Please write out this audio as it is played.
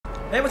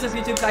Hey, what's up,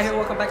 YouTube? Kai here.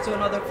 Welcome back to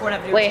another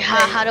Fortnite video. Wait,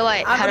 how do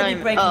I?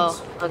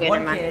 Oh, okay,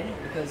 one never mind. kid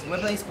because we're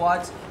playing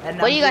squads.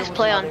 And What do you guys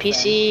play on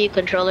PC,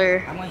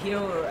 controller? I'm here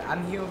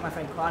with my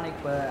friend Chronic,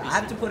 but I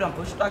have to put on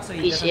push start so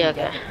he doesn't PC,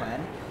 get the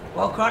plan.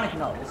 Well, Chronic,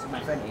 no, this is my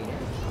friend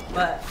Aiden.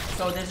 But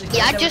so there's a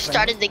yeah, I just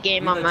started the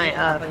game on my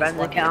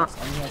friend's account.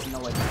 And he has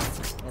no idea.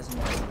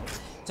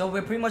 So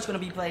we're pretty much gonna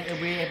be playing.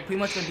 We're pretty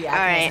much gonna be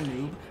acting as a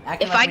noob.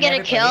 If I get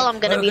a kill, I'm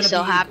gonna be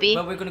so happy.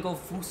 But we're gonna go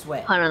full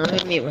sweat. Hold on,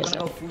 let me mute myself. We're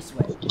gonna go full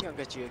sweat. You're gonna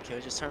get you a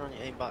kill. Just turn on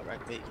your aimbot right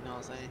quick. You know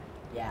what I'm saying?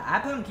 Yeah, I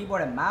play on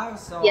keyboard and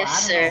mouse, so yes, I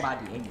don't sir. know about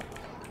the aimbot.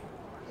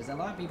 Because a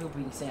lot of people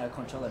be saying a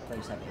controller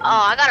plays like. Oh,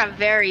 I got a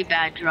very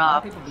bad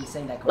drop. A lot of people be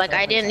saying that. Like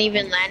I didn't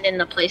even land in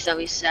the place that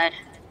we said.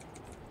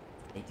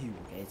 They do.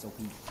 Okay, it's OP.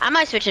 I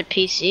might switch to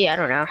PC. I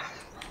don't know.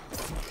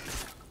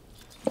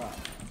 Bro,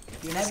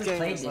 if you never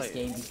played this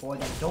game before,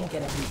 then don't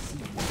get a PC.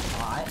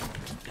 Alright?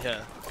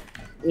 Yeah.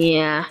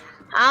 Yeah.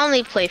 I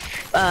only play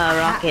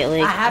Rocket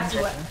League. I have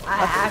to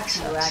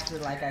act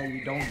like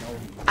I don't know.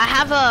 I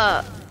have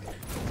a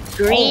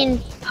green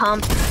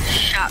pump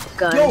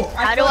shotgun. Yo,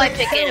 how do I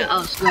pick it?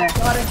 Oh, swear. I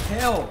got a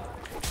kill.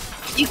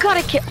 You got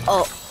a kill.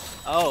 Oh.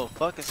 Oh,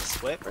 fuck, it's a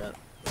sweat, bro.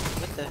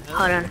 What the hell?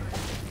 Hold on.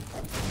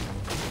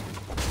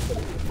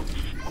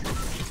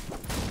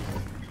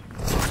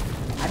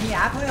 I mean,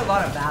 I play a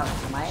lot of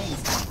Valorant, so my aim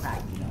is kind of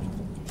cracked, you know.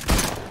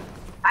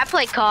 I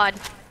play COD.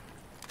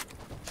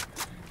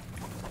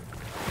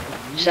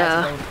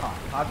 So.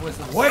 COD was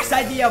the worst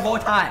idea of all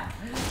time.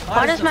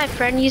 Why does my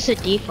friend use a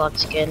default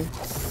skin?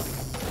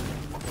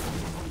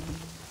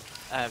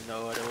 I have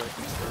no idea what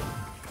to do.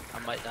 I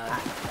might die.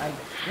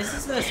 This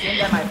is the skin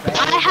that my friend.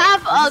 I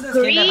have a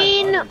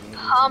green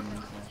pump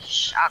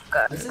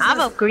shotgun. I have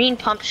a green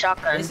pump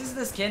shotgun. This is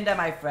the skin that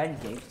my friend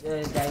gave.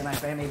 That my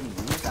friend made me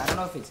use. I don't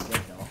know if it's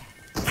good though.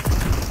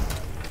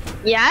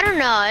 Yeah, I don't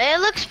know. It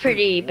looks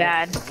pretty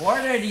bad.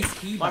 What are these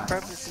keybinds? My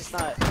purpose is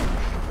not.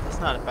 It's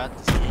not about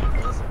this game,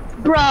 is it?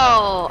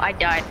 Bro, I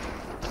died.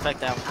 The fact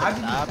that How did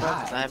you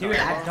die? Dude,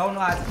 I don't know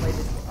how to play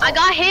this. Oh. I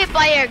got hit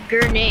by a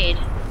grenade.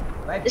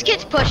 Right, this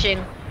kid's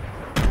pushing.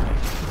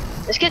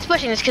 This kid's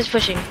pushing. This kid's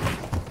pushing. Come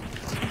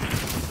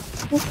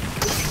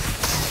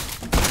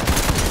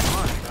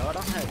on, bro. I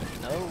don't have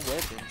no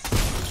weapons.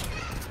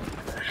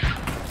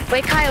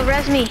 Wait, Kyle,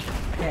 res me.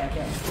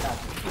 Okay.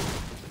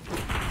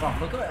 Well,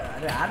 look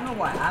at, I don't know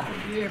what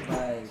happened here,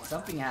 but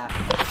something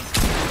happened.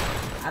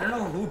 I don't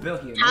know who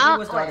built here. Maybe it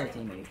was the other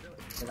teammate.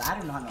 Because I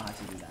do not know how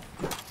to do that.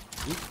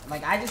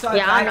 Like, I just saw a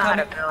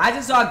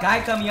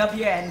guy coming up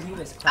here and he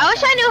was. I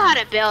wish I knew how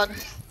to build.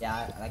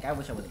 Yeah, like I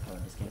wish I would have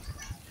played this game.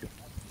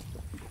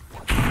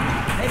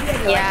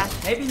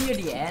 Maybe near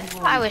the end.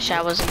 I wish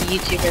I was a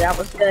YouTuber that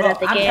was good at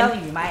the game. I'm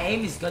telling you, my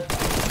aim is good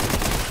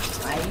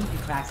though. My aim be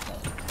cracked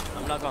though.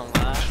 I'm not gonna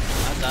lie. I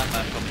died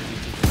by a couple YouTubers.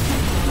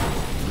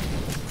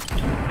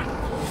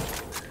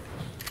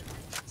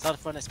 It's not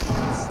the funnest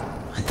moments.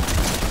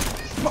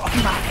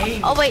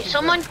 Oh wait,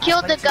 someone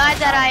killed the guy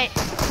that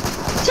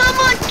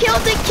Someone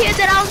killed the kid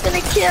that I was gonna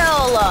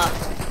kill!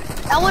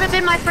 That would have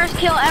been my first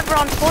kill ever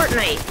on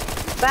Fortnite.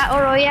 Battle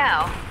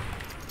Royale.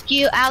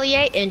 Q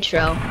Alliate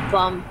intro.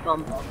 Bum,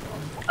 bum, bum.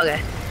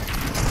 Okay.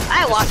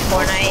 I watch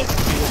Fortnite.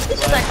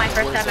 This is like my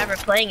first time ever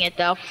playing it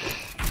though.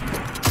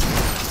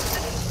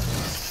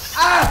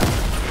 Ah!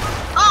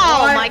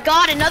 Oh my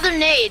god, another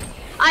nade!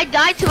 I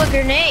died to a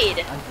grenade!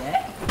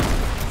 Okay.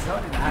 So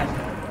did I.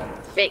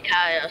 Wait,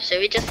 Kyle, should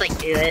we just like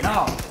do it?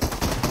 No.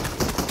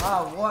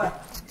 Oh,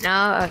 what?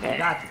 No? Okay.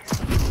 Got you.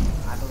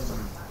 I believe in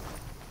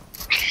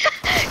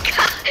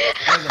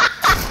you.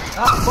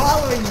 Stop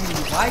following me.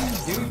 Why you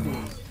do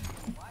this?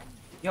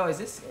 Yo,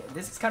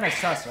 this is kind of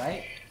sus,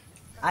 right?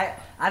 I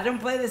don't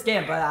play this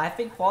game, but I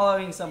think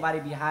following somebody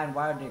behind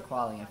while they're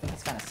crawling, I think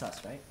it's kind of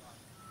sus, right?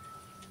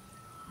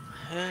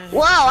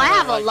 Whoa, I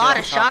have a lot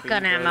of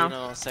shotgun ammo. You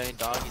know what I'm saying?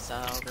 Doggy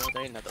style, bro.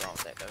 There ain't nothing wrong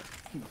with that, though.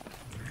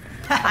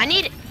 I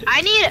need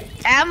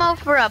ammo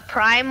for a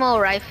primal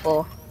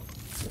rifle.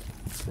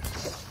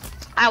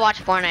 I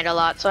watch Fortnite a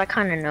lot, so I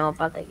kind of know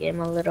about the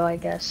game a little, I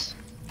guess.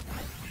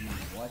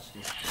 Watch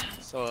this.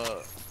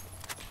 So,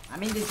 I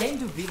mean, this game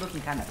do be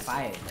looking kind of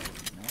fire, you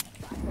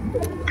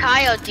know?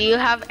 Kyle, do you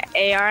have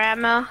AR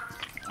ammo?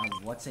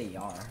 What's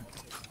AR?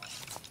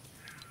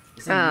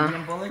 Is it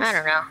medium bullets? I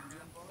don't know.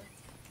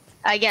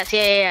 I guess,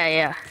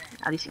 yeah.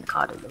 At least in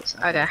COD it is.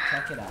 Okay.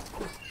 Check it out.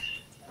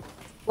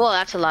 Well,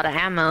 that's a lot of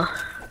ammo.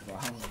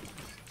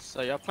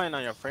 so y'all playing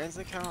on your friend's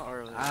account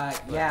or?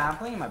 Yeah, I'm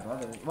playing my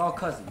brother. Well,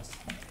 cousins.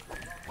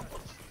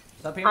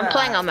 So I'm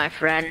playing on my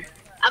friend.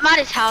 I'm at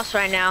his house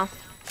right now.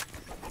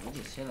 We're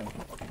just chilling.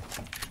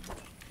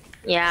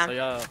 Yeah. So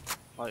y'all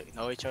like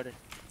know each other?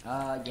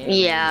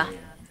 Yeah.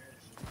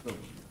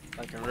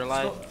 Like in real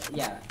life? So,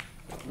 yeah.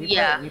 We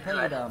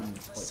played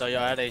So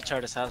y'all at each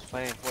other's house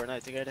playing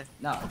Fortnite together?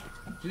 No.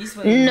 He's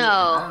playing.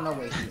 No. I don't know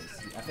where he is.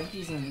 I think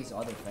he's in his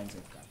other friend's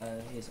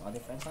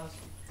house.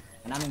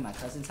 And I'm in my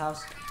cousin's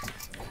house.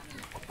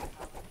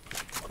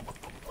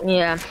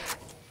 Yeah.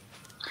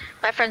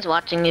 My friend's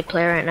watching me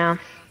play right now.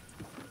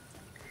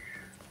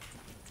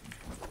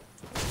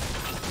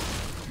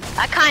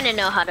 I kind of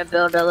know how to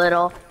build a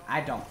little.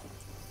 I don't.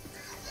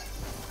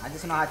 I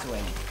just know how to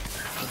aim.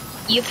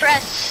 You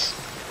press.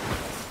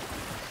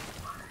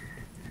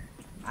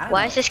 I don't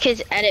Why know. is this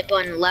kid's edit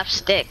button left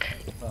stick?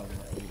 Bro,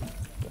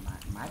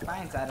 my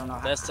binds, I don't know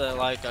how. That's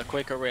like a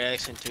quicker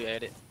reaction to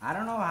edit. I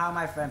don't know how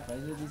my friend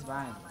plays with these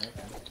binds.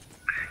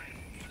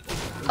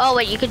 Oh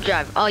wait, you could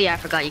drive. Oh yeah, I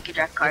forgot you could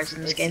drive cars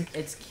in this game.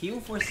 It's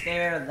Q for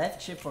stare,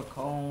 left shift for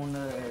cone,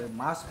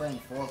 mouse button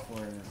 4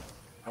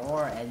 for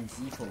door, and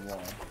Z for wall.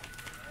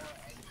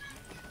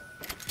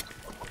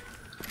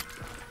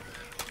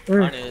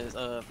 Mine is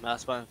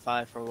mouse button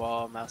 5 for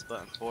wall, mouse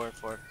button 4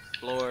 for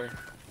floor,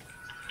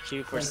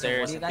 Q for Wait, so stairs,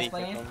 what are you and guys B for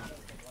playing? cone.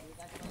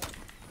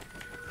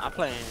 I'm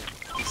playing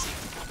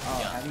PC. Oh,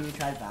 Yeah. have you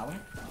tried Valorant?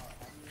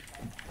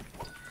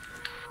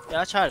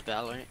 Yeah, I tried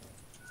Valorant.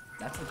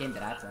 That's the game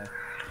that I play.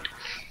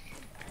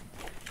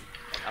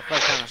 I play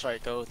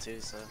Counter-Strike Go too,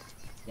 so.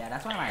 Yeah,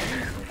 that's one of my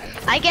aim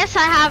is. I guess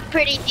I have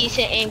pretty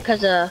decent aim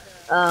because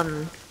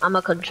I'm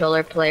a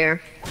controller player.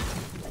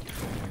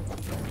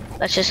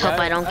 Let's just hope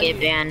I don't get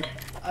banned.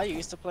 I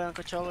used to play on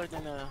controller,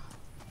 then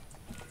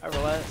I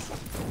realized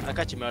I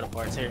got your metal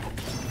parts here.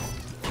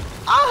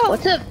 Oh,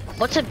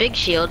 what's a big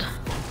shield?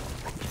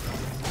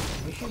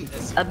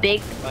 It's A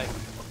big. like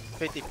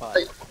 50 pot.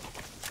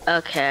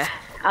 Okay,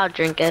 I'll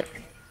drink it.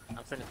 I'm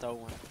finna throw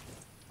one.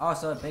 Oh,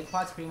 so a big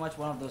pot's pretty much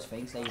one of those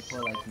things that you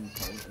put like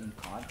in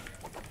COD.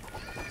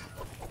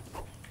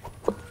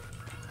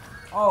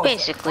 Oh,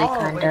 Basically,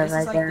 kind wait, of,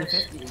 this is I like the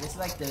guess. 50. This is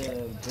like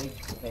the big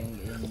thing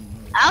in.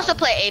 I also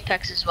play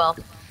Apex as well.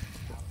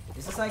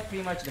 This is like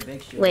pretty much the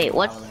big shield. Wait, in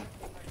what?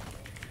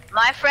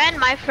 Valorant.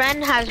 My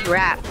friend has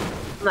rap.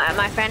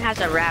 My friend has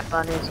a rap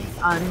on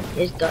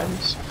his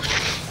guns.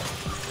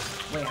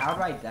 Wait, how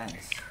do I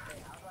dance?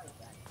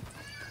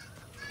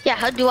 Yeah,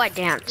 how do I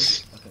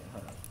dance? Okay,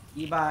 hold on.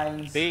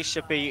 E-binds. B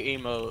should be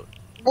emote.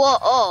 Whoa,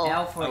 oh.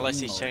 L for Unless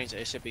he emote. changed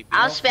it, it should be B.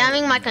 I was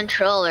spamming my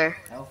controller.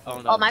 L for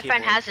Oh, no. Oh, my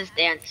friend keyboard. has his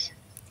dance.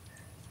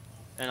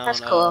 And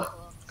That's on, cool.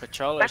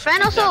 Controller. My it should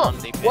friend be down also. on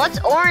the D-pad. What's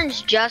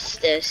Orange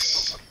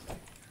Justice?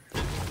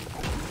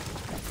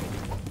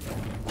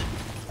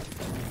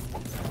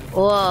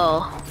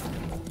 Whoa.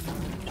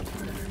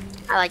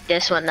 I like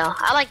this one though.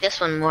 I like this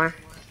one more.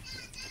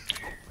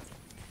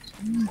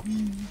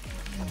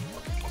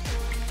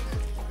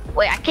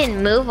 Wait, I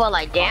can move while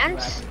I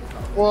dance?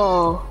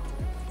 Whoa.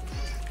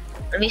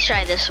 Let me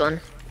try this one.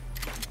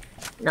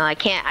 No, I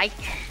can't.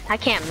 I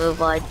can't move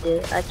while I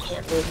do. I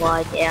can't move while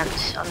I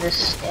dance on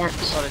this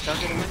dance. Oh, did y'all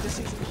get a win this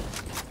season?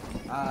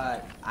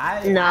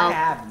 I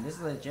haven't. This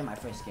is legit my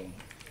first game.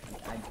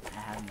 I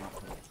have not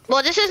played.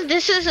 Well,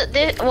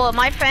 well,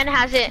 my friend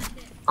has it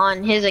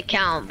on his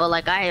account, but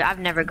like I've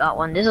never got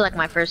one. This is like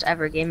my first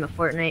ever game of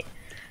Fortnite,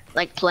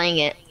 like playing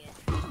it.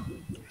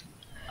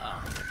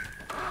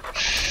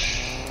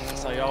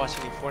 So y'all watch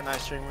any Fortnite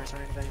streamers or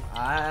anything?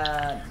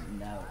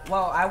 No.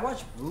 Well, I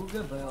watched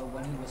Booga, but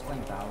when he was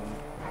playing Valorant.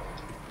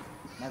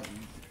 Never.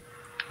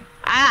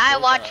 I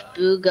watch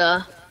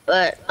Booga,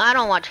 but I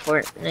don't watch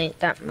Fortnite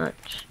that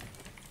much.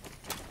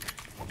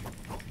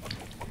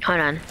 Hold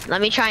on,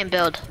 let me try and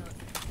build.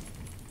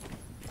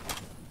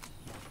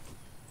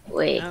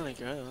 Wait. Only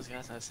girls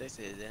guys have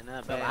 60. They're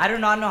not So bad. I do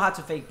not know how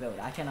to fake build.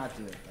 I cannot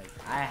do it. Like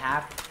I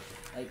have,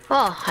 like.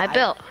 Oh, I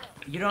built.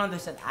 You don't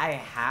understand. I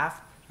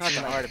have. Not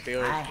that like, hard to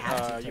build. I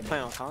have to You play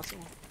on console?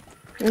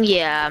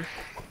 Yeah.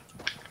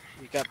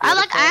 You got I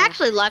build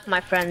actually like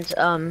my friend's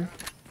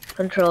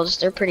controls.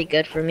 They're pretty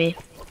good for me.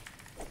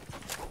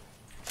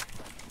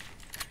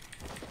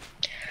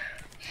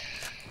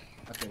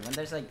 Okay, when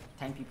there's like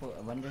 10 people,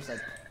 when there's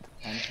like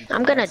 10 people.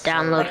 I'm gonna so,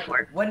 download like,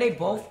 Fortnite. when they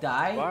both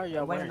die, Why are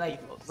y'all when wearing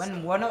like defaults?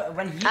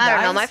 when he dies. I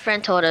don't know. My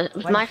friend told us.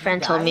 when My he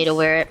friend told me to dies-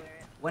 wear it.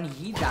 When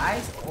he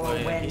dies, or Oh,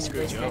 yeah, when he there's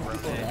screwed 10 you over,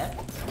 people yeah.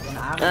 left, then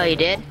I'm. Oh, you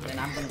did? Then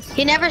I'm gonna.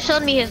 He never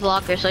showed me his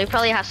locker, so he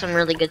probably has some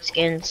really good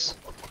skins.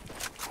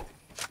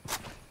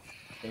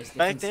 There's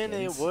Back different then,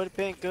 it skins. would have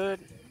been good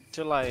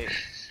to like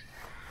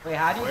Wait,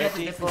 how do you wear get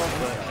the different default,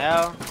 skins? but though?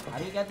 now How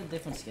do you get the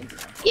different skins?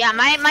 Though? Yeah,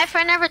 my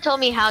friend never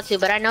told me how to,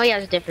 but I know he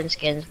has different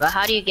skins. But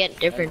how do you get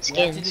different Like,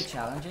 you have to skins? do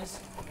challenges.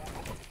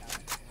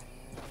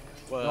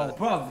 well, No,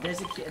 bro, there's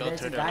a go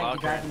there's to a their guy locker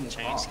driving and a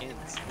change car.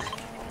 skins.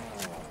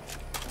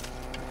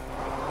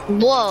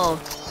 Whoa.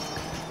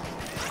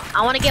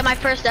 I want to get my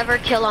first ever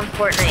kill on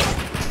Fortnite.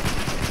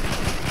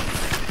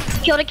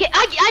 Killed a kid.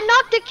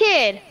 I knocked a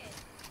kid.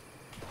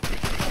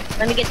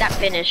 Let me get that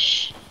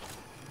finish.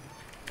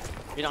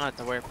 You don't have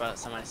to worry about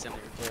somebody stealing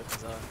your kill,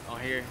 because on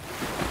here,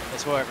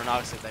 it's whoever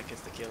knocks it that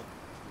gets the kill.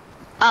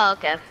 Oh,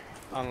 okay.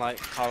 Unlike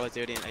Call of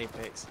Duty and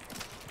Apex.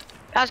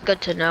 That's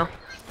good to know.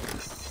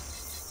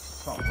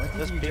 Bro, what did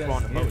There's you people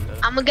on just the boat do? though.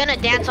 I'm gonna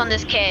dance on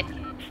this kid.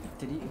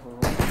 Did he?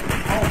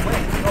 Oh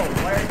wait, bro,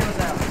 what are those?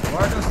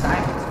 What are those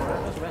diamonds? What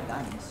are those red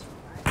diamonds?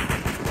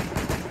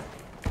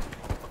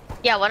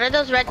 Yeah, what are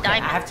those red Okay, I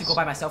diamonds? have to go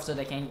by myself so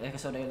they can,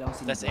 so they don't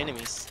see That's me.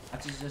 enemies. I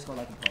have to just go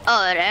like a pro.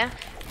 Oh, there.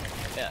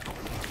 Yeah.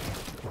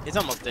 He's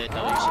almost dead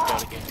though. You should go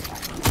again.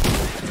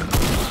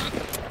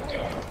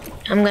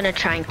 I'm gonna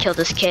try and kill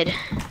this kid.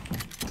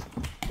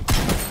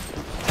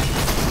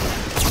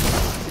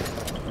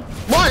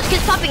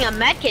 kid's popping a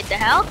med kit. The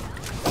hell?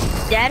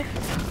 Dead.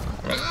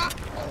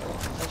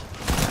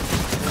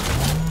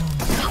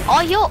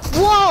 Oh, yo,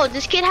 whoa!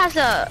 This kid has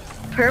a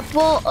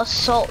purple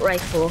assault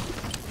rifle.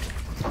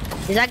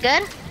 Is that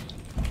good?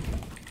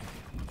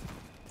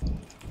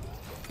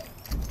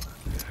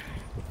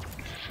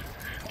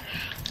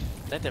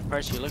 That the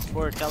person you look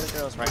for, Cali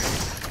girls, right here.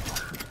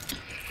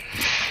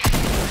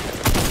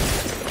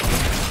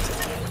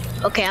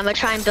 Okay, I'm gonna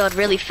try and build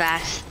really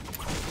fast.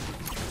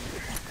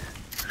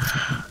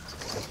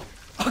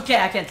 Okay,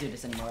 I can't do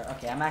this anymore.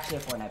 Okay, I'm actually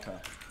a Fortnite pro.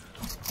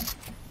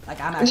 Like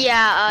I'm actually.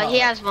 Yeah, he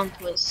has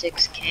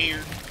 1.6K.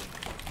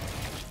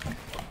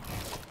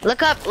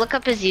 Look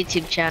up his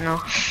YouTube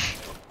channel.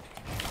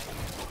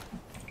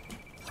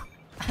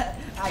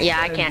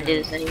 Yeah, I can't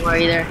do this anymore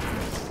either.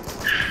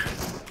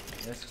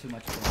 There's too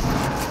much.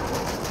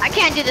 I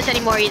can't do this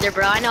anymore either,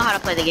 bro. I know how to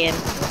play the game.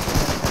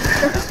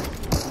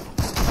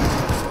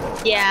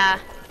 Yeah.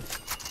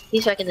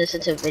 He's making this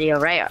into a video,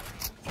 right,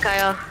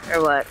 Kyle?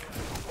 Or what?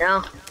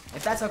 No?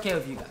 If that's okay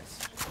with you guys.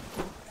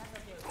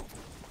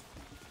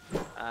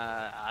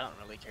 I don't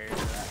really care for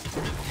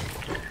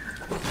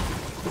that.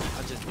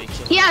 I'll just be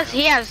chilling.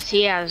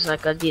 He has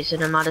like a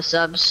decent amount of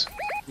subs.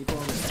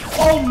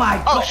 Oh my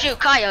god! Oh shoot,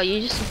 Kyle,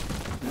 you just.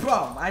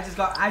 Bro, I just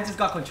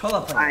got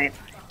controller play. Alright.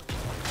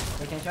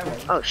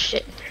 Oh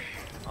shit.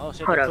 Oh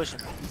shit, Hold they're up. pushing.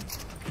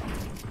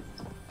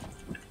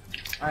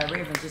 Alright,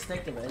 Raven, just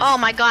take the risk. Oh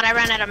my god, I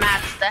ran out of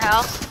mats. The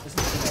hell?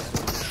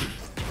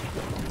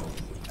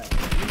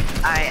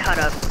 Alright, hold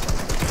up.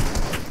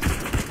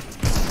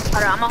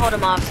 Hold up, I'm gonna hold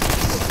him off.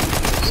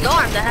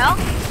 Storm, the hell?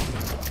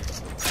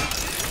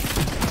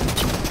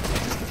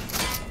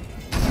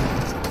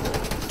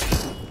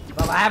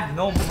 Bro, I have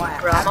no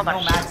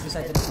max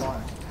besides the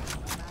storm.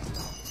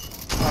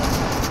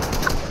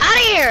 Out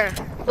of here!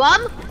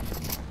 Bum!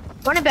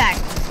 Run it back.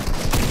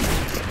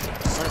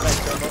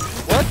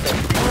 What the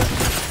fuck?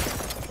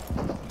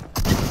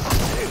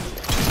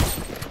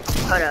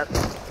 Hold up.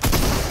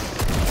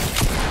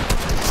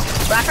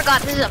 Bro, I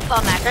forgot this is a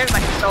pub match.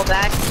 Everybody's so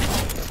bad.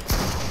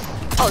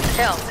 Oh,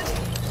 hell.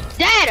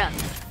 Dead!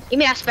 Give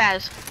me that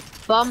spaz.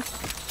 Bum.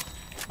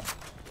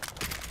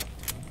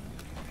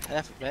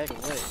 Half a bag of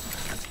what?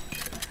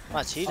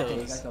 My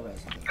Cheetos.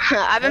 Okay,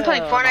 I've been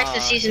playing Fortnite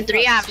since Season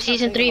 3. I have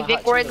Season 3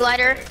 Victory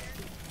Glider.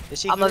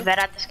 I'm a vet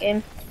at this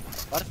game.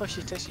 Why the fuck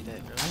she text you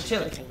that, bro? I'm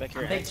chilling. I'm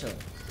big chilling.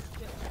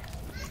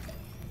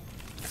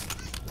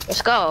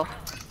 Let's go.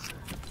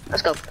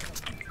 Let's go.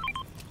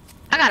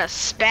 I got a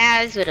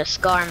spaz with a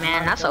scar,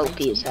 man. That's OP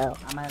as hell.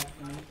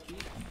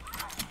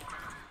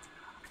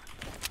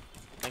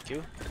 Thank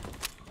you.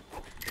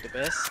 You're the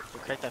best. You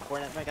cracked that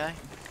Fortnite, my guy.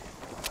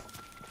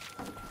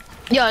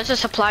 Yo, it's a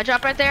supply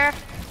drop right there.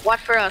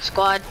 Watch for a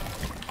squad.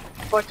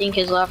 14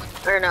 kids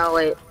left. Or no,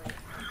 wait.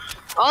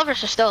 All of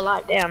us are still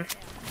alive. Damn.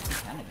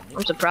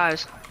 I'm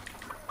surprised.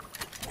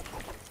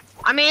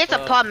 I mean, it's a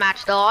pub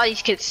match though. All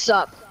these kids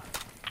suck.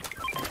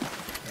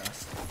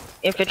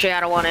 Infantry, I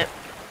don't want it.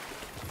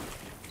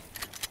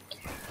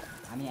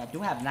 I mean, I do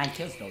have 9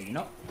 kills though, you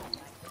know?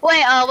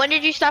 Wait, when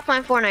did you stop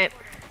playing Fortnite?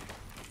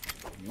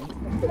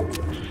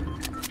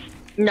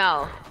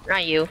 No,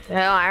 not you.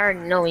 Hell, I already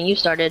know when you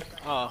started.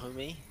 Oh, who,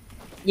 me?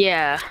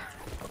 Yeah.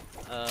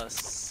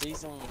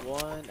 Season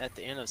 1 at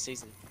the end of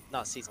season.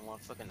 Not season 1,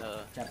 fucking,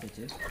 Chapter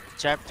 2.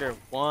 Chapter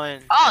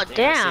 1. Oh, at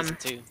the end of damn. Season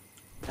 2.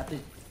 Chapter...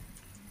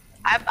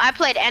 I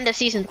played end of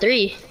Season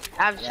 3.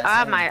 I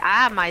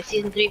have my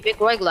Season 3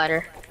 Big Roy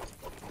Glider.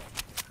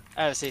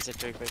 I have Season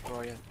 3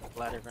 Victoria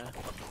ladder, man.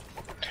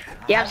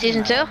 You have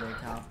Season 2?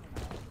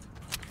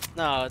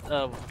 No,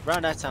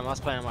 around that time I was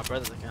playing on my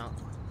brother's account.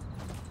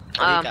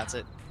 But he got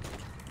it.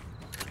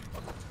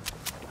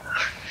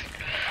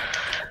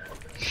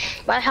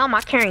 Why the hell am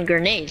I carrying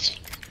grenades?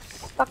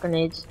 Fuck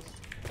grenades.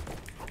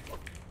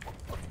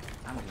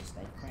 I'm just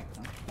like cracked,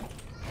 huh?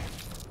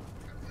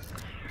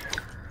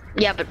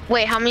 Yeah, but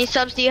wait, how many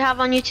subs do you have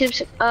on YouTube,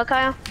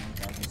 Kyle?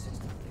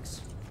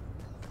 1,066.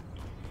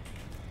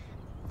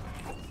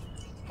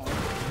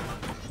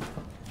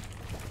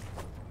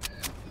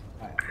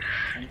 Alright,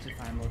 I need to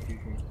find more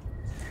people.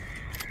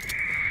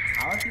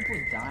 How are people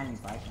dying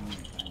if I can even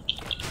find them?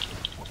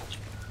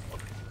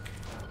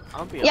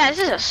 Yeah, this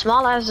is a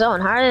small ass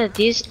zone. How are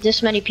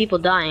this many people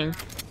dying?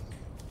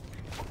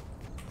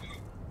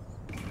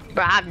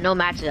 Bro, I have no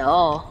matches at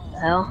all. The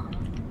hell?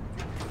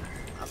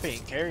 I'm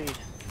being carried.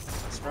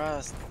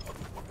 Surprised.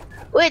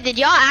 Wait, did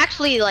y'all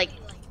actually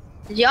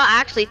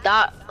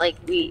thought like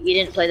we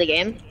didn't play the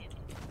game?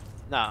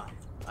 Nah,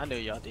 I knew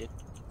y'all did.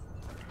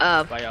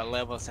 By y'all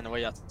levels and the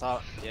way y'all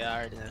talk. Yeah, I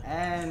already know.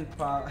 And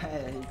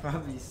he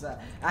probably suck.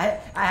 I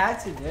had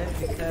to do it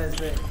because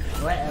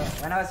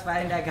when I was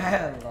fighting that guy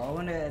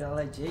alone,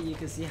 legit, you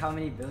could see how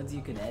many builds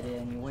you could edit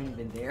and you weren't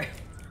even there.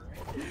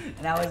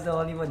 And I was the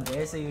only one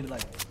there, so you'd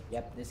like,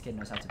 yep, this kid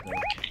knows how to build.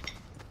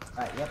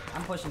 Alright, yep,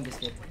 I'm pushing this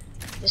kid.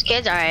 This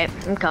kid's alright.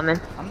 I'm coming.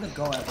 I'm the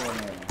go at everyone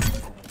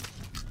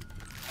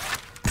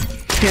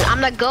there.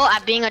 I'm the go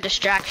at being a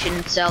distraction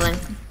and selling.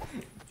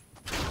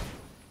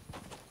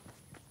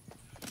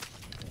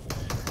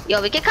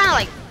 Yo, we can kind of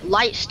like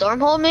light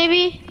stormhold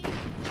maybe?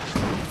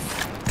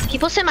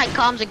 People say my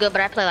comms are good, but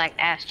I play like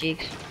ass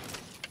cheeks.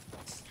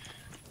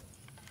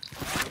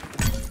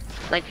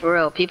 Like for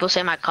real, people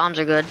say my comms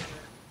are good.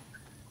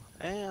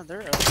 Yeah,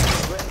 they're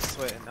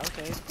sweating.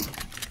 Okay.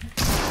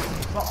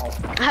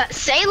 Uh-oh.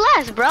 Say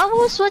less, bro.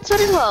 We'll sweat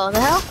as well. The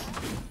hell?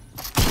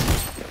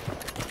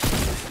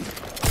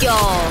 Yo,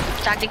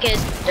 Tactic is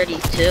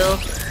 32.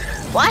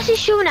 Why is he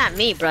shooting at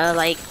me, bro?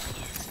 Like,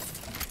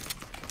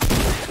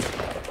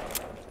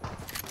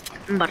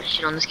 I'm about to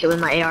shoot on this kid with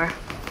my AR.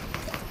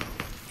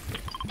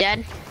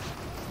 Dead.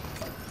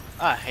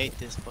 I hate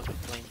this fucking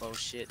flamebow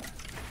shit.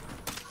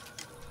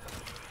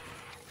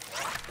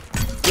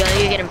 Yo,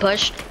 you're getting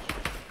pushed.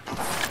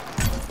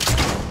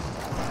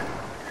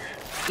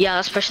 Yeah,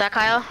 let's push that,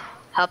 Kyle.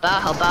 Help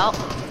out, help out.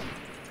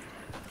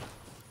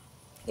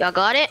 Y'all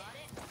got it?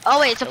 Oh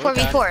wait, it's a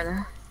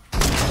 4v4.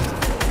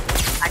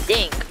 I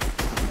think.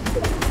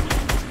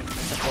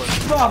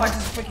 Oh, I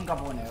just freaking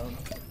got one arrow.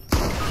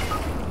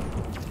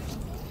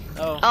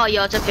 Oh,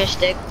 yo, it's a fish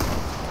stick.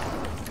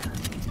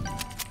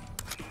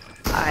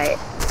 Alright.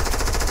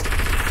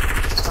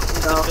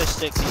 Fucking go. fish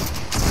stick.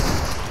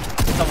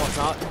 Someone's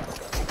not.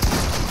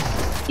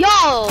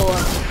 Yo!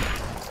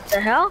 The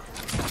hell?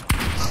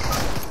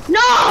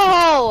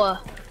 No!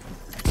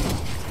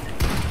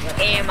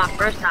 And my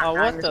first time Oh, in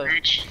what this the?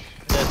 match.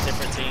 They're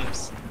different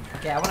teams.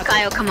 Okay, I wanna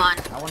Kyle, clip. come on.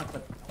 I wanna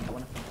clip.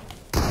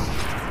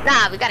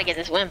 Nah, we gotta get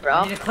this win, bro.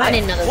 I need a clip. I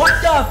need another What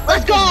win. the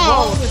Let's fuck go! is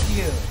wrong with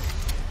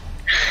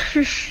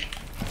you?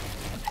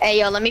 Hey,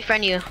 yo, let me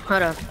friend you.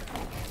 Hold on.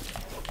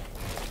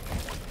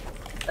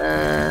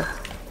 Alright.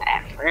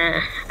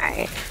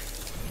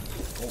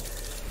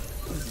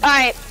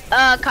 Alright,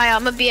 Kyle,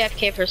 I'm gonna be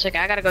AFK for a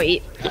second. I gotta go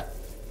eat.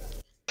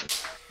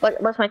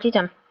 What's my tea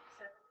time?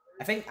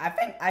 I think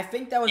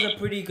that was a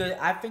pretty good.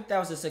 I think that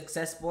was a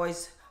success,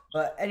 boys.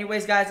 But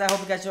anyways, guys, I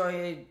hope you guys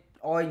enjoyed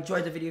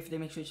the video. If you did,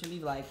 make sure you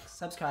leave a like,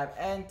 subscribe,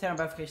 and turn on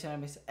notifications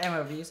and miss any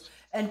reviews.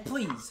 And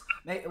please,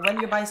 when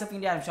you're buying something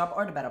in the item shop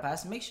or the battle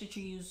pass, make sure to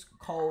use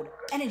code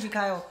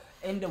EnergyKyle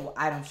in the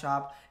item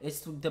shop. It's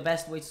the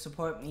best way to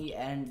support me,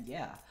 and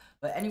yeah.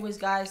 But anyways,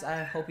 guys,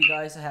 I hope you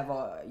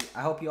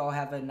all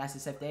have a nice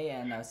and safe day,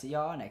 and I'll see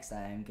y'all next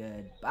time.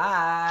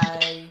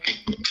 Goodbye.